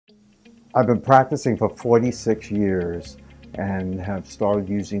I've been practicing for 46 years and have started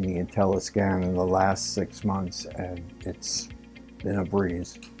using the Intelliscan in the last 6 months, and it's been a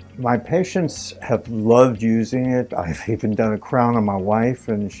breeze. My patients have loved using it. I've even done a crown on my wife,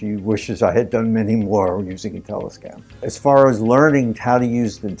 and she wishes I had done many more using Intelliscan. As far as learning how to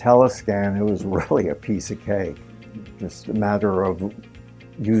use the Intelliscan, it was really a piece of cake. Just a matter of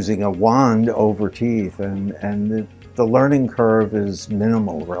using a wand over teeth, and the learning curve is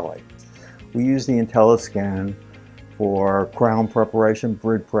minimal, really. We use the Intelliscan for crown preparation,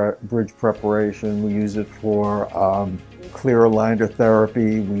 bridge preparation. We use it for clear aligner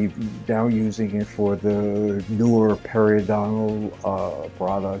therapy. We're now using it for the newer periodontal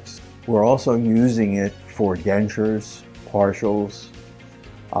products. We're also using it for dentures, partials.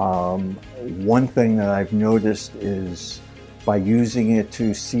 One thing that I've noticed is by using it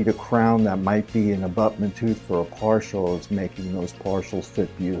to seat a crown that might be an abutment tooth for a partial, it's making those partials fit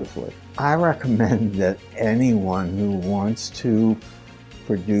beautifully. I recommend that anyone who wants to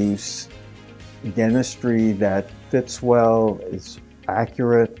produce dentistry that fits well, is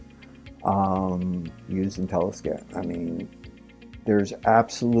accurate, use Intelliscan. I mean, there's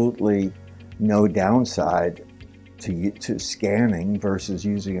absolutely no downside to scanning versus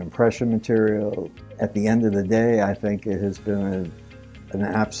using impression material. At the end of the day, I think it has been an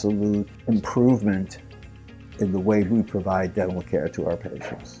absolute improvement in the way we provide dental care to our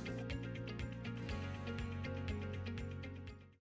patients.